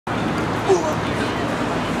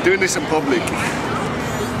Doing this in public.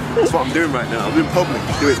 That's what I'm doing right now. I'm in public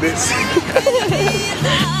doing this.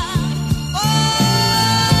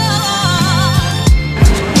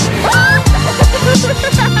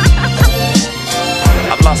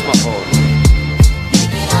 I've lost my phone.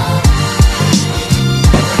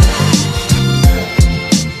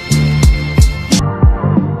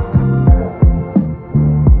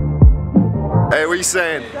 Hey, what are you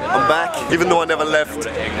saying? I'm back, even though I never left.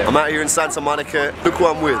 I'm out here in Santa Monica. Look who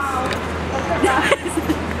I'm with.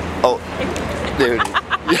 Oh, dude.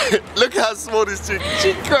 Look how small this chick is.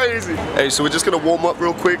 She's crazy. Hey, so we're just gonna warm up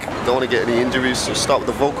real quick. Don't want to get any injuries, so start with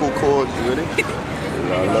the vocal cord. You ready?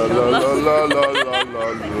 La la la la la la la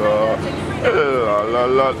la la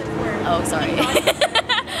la. Oh, sorry.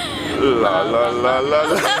 La la la la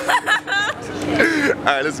la.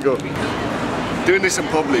 Alright, let's go. Doing this in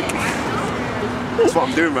public. That's what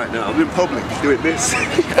I'm doing right now. I'm in public doing this.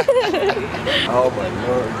 Oh my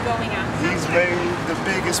lord. He's made the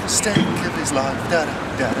biggest mistake of his life. Da, da,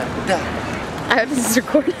 da, da, da. I have this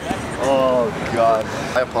recorded. Oh god.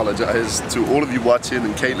 I apologize to all of you watching,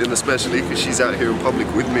 and Katelyn especially, because she's out here in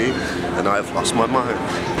public with me and I have lost my mind.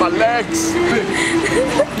 My legs!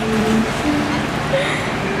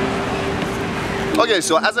 Okay,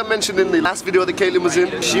 so as I mentioned in the last video that Katelyn was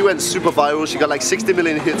in, she went super viral. She got like 60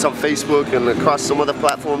 million hits on Facebook and across some other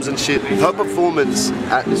platforms and shit. Her performance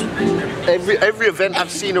at this, every event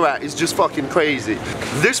I've seen her at is just fucking crazy.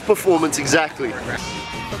 This performance exactly.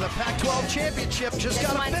 For the Pac-12 championship, just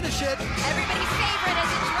gotta finish it. Everybody's favorite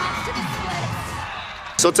as it drops to the split.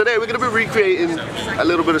 So today we're going to be recreating a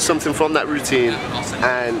little bit of something from that routine,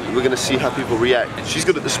 and we're going to see how people react. She's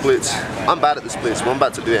good at the splits. I'm bad at the splits, but I'm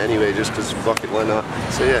about to do it anyway just because fuck it, why not?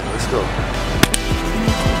 So yeah, let's go.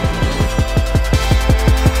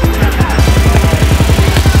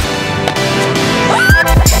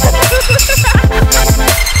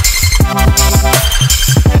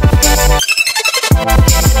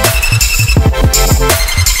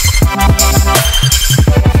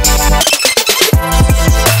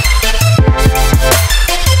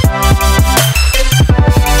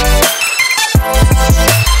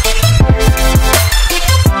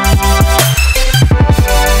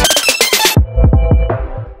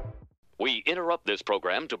 This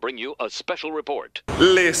program to bring you a special report.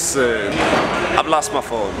 Listen, I've lost my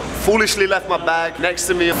phone. Foolishly left my bag next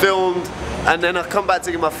to me, filmed, and then I come back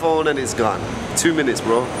to get my phone and it's gone. 2 minutes,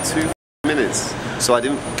 bro. 2 minutes. So I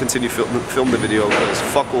didn't continue film the video because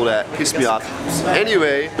fuck all that, pissed me off.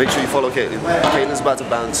 Anyway, make sure you follow Katelyn. Katelyn's about to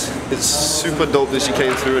bounce. It's super dope that she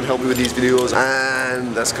came through and helped me with these videos,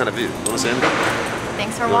 and that's kind of it. You know what I'm saying?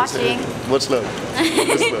 Thanks for watching. Much love.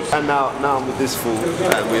 Much love. And now I'm with this fool,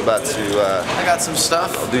 and we're about to. I got some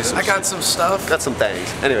stuff. I got some stuff. Got some things.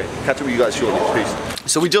 Anyway, catch up with you guys shortly.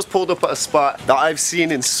 Peace. So we just pulled up at a spot that I've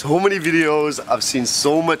seen in so many videos. I've seen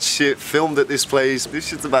so much shit filmed at this place. This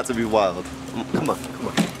shit's about to be wild. Come on, come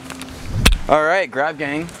on. All right, Grav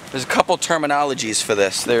gang. There's a couple terminologies for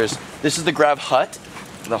this. This is the Grav hut.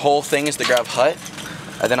 The whole thing is the Grav hut.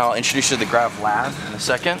 And then I'll introduce you to the Grav lab in a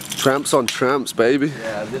second. Tramps on tramps, baby.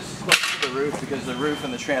 Yeah, this is close to the roof because the roof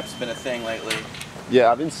and the tramps have been a thing lately.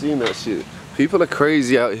 Yeah, I've been seeing that shit. People are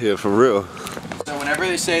crazy out here, for real. So whenever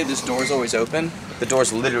they say this door's always open, the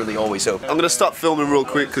door's literally always open. I'm gonna stop filming real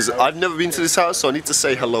quick because I've never been to this house, so I need to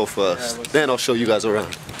say hello first. Then I'll show you guys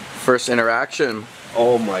around. First interaction.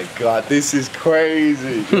 Oh my god, this is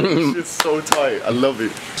crazy. This shit's so tight. I love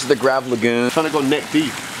it. This is the Grav Lagoon. I'm trying to go neck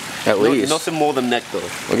deep. At least. Nothing more than neck though.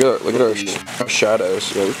 Look at our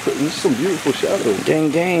shadows. Yeah, this is some beautiful shadows.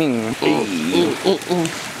 Gang gang.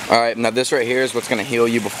 Alright, now this right here is what's gonna heal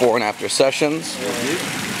you before and after sessions.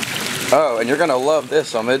 Oh, and you're gonna love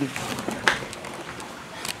this, Ahmed.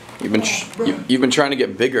 You've been trying to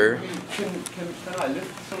get bigger. Can I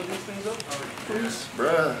lift some of these things up? Please?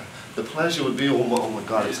 Bruh. The pleasure would be, oh my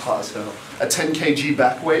god, it's hot as hell. A 10 kg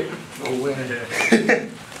back weight? No way.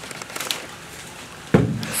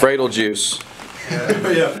 Fradle juice.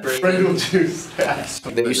 Yeah, Fradle juice.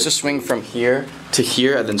 They used to swing from here to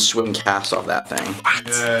here and then swing cast off that thing.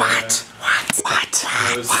 What?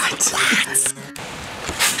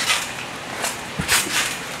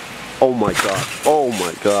 Oh my god. Oh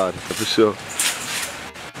my god. For sure.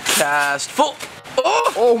 Cast full.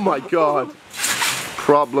 Oh my god.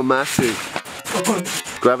 Problematic.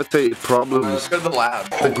 Gravitated problems. Let's go to the lab.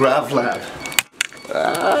 The Grav lab.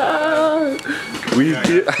 We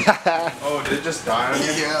did. Oh, did it just die on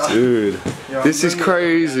you? Yeah. Dude, this is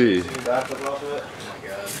crazy.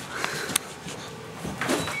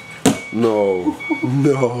 No.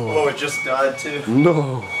 No. Oh, it just died too.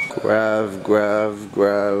 No. Grav.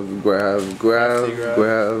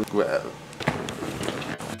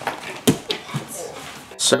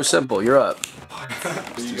 So simple, you're up.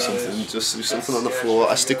 Just do something on the floor.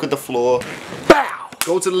 I stick with the floor. Bow!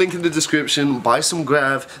 Go to the link in the description, buy some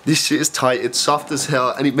Grav. This shit is tight, it's soft as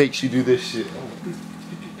hell, and it makes you do this shit.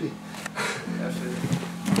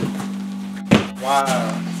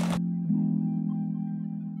 Wow.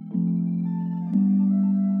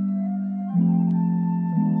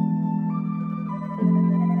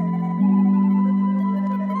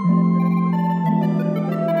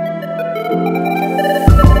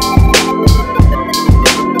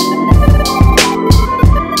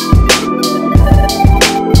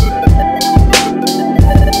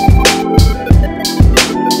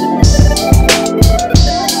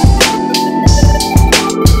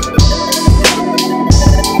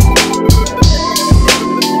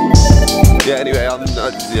 Anyway,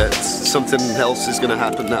 yeah, something else is gonna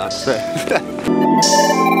happen now.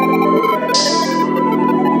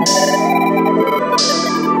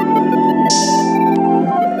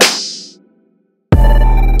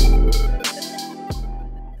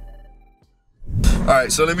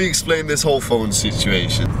 Alright, so let me explain this whole phone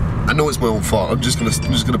situation. I know it's my own fault. I'm just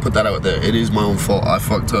gonna put that out there. It is my own fault. I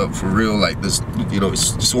fucked up for real. Like this, you know,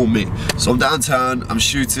 it's just all me. So I'm downtown. I'm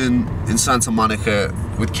shooting in Santa Monica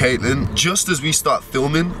with Katelyn. Just as we start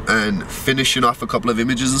filming and finishing off a couple of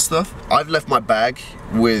images and stuff, I've left my bag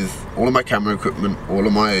with all of my camera equipment, all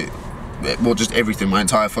of my, well, just everything, my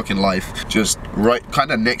entire fucking life, just right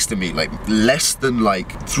kind of next to me, like less than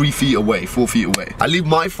like 3 feet away, 4 feet away. I leave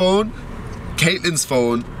my phone, Katelyn's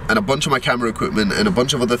phone, and a bunch of my camera equipment and a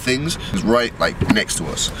bunch of other things is right like next to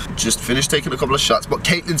us. Just finished taking a couple of shots, but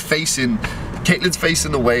Katelyn's facing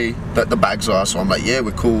the way that the bags are, so I'm like, yeah,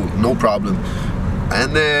 we're cool, no problem.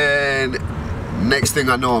 And then next thing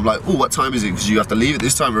I know, I'm like, oh, what time is it? Because you have to leave at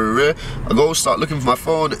this time. I go start looking for my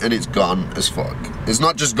phone and it's gone as fuck. It's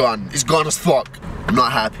not just gone, it's gone as fuck. I'm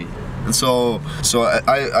not happy. And so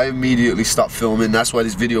I immediately stopped filming. That's why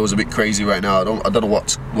this video is a bit crazy right now. I don't know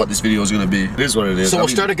what this video is gonna be. It is what it is. So we'll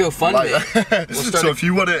start a GoFundMe. Like, so if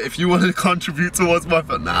you wanna contribute towards my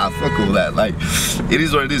phone, nah, fuck all that. Like, it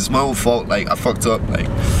is what it is. It's my own fault. Like, I fucked up. Like,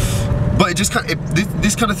 but it just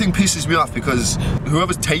this kind of thing pisses me off because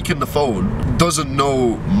whoever's taking the phone doesn't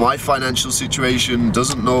know my financial situation,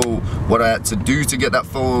 doesn't know what I had to do to get that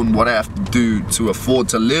phone, what I have to do to afford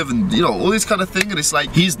to live, and you know, all this kind of thing. And it's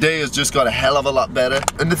like his day has just got a hell of a lot better.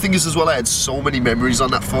 And the thing is as well, I had so many memories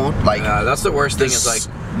on that phone. Like, that's the worst thing is like,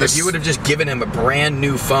 if you would have just given him a brand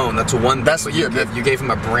new phone, that's one thing, but you gave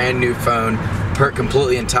him a brand new phone,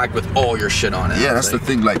 completely intact with all your shit on it. Yeah, that's like the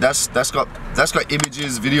thing. Like that's got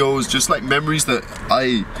images, videos, just like memories that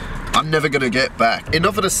I'm never gonna get back.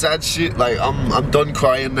 Enough of the sad shit. Like I'm done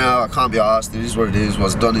crying now. I can't be asked. It is what it is.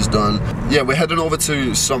 What's done is done. Yeah, we're heading over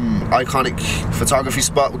to some iconic photography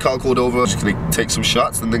spot with Kyle Cordova. Just gonna take some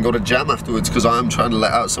shots and then go to jam afterwards because I'm trying to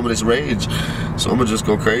let out some of this rage. So I'm gonna just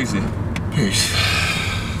go crazy. Peace.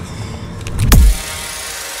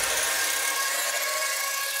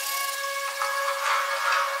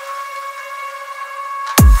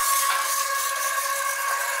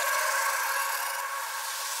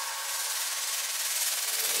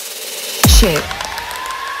 Shit.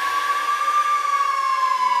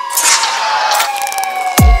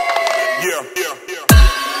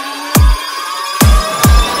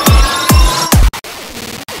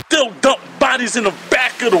 Still dump bodies in the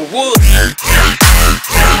back of the woods.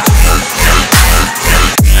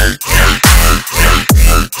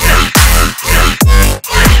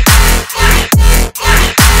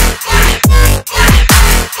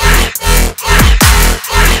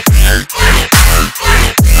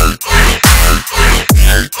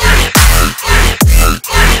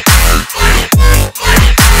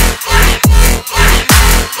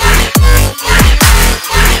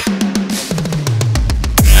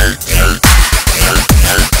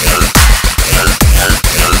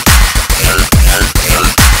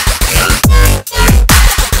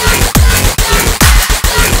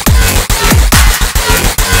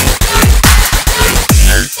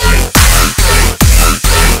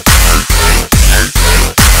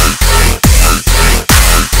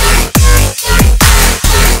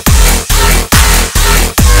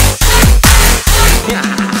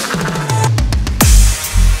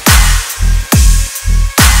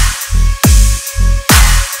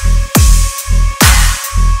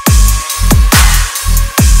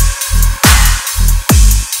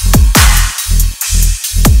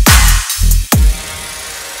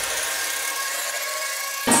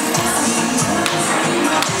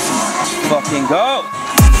 Fucking go!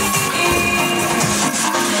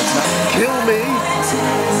 Kill me!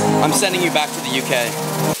 I'm sending you back to the UK.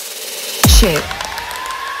 Shit.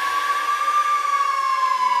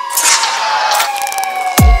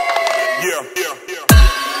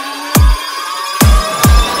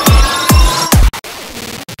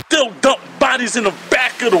 bodies in the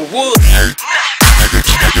back of the woods.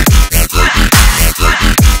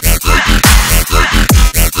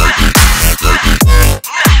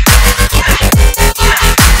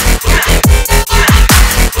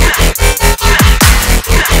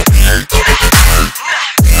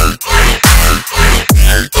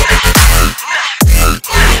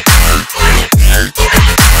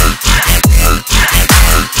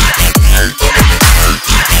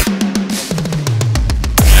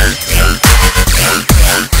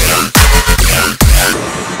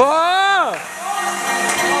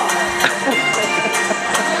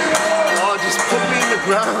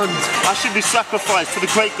 I should be sacrificed to the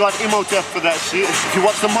great god Imhotep for that shit. If you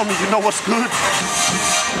watch the Mummy, you know what's good.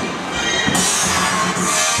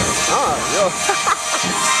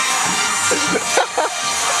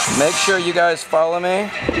 Make sure you guys follow me.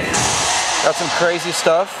 Got some crazy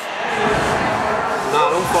stuff. Nah,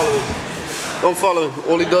 don't follow him. Don't follow him.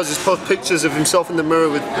 All he does is post pictures of himself in the mirror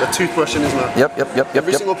with a toothbrush in his mouth. Yep.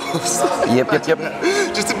 Every single post. Yep.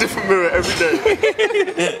 Just a different mirror every day.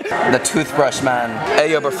 The toothbrush man.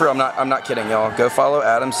 Hey yo, but for real, I'm not kidding, y'all. Go follow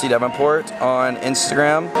Adam C. Devenport on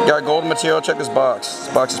Instagram. Got golden material. Check this box.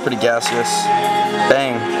 This box is pretty gaseous.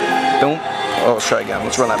 Bang. Boom. Oh, let's try again.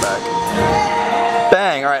 Let's run that back.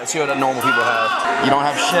 Bang. All right, let's see what the normal people have. You don't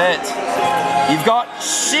have shit. You've got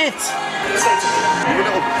shit. You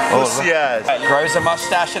little pussy ass. Grows a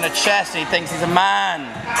mustache and a chest, and he thinks he's a man.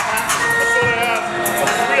 That's all I have.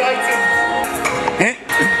 3 items.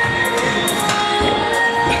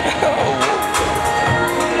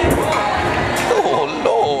 Oh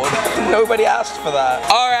Lord, nobody asked for that.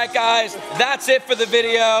 All right guys, that's it for the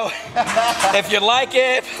video. If you like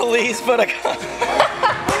it, please put a comment.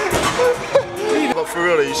 But for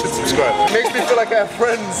real, you should subscribe. It makes me feel like I have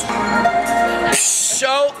friends.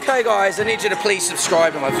 Okay guys, I need you to please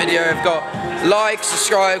subscribe to my video. I've got like,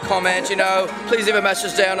 subscribe, comment, you know. Please leave a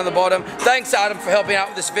message down on the bottom. Thanks Adam for helping out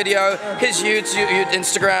with this video. His YouTube,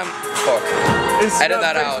 Instagram, fuck. Edit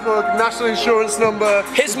that Facebook, out. National insurance number.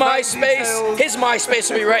 His MySpace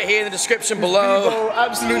will be right here in the description below. Vivo,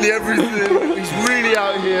 absolutely everything. He's really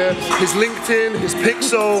out here. His LinkedIn, his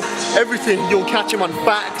Pixel, everything. You'll catch him on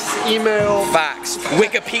fax, email. Facts.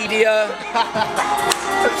 Wikipedia.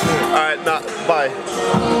 Alright, nah, bye.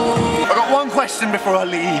 I got one question before I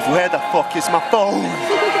leave. Where the fuck is my phone?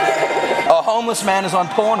 A homeless man is on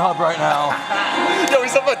Pornhub right now. Yo,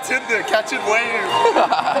 he's on my Tinder, catching wave.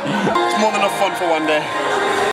 It's more than enough fun for one day.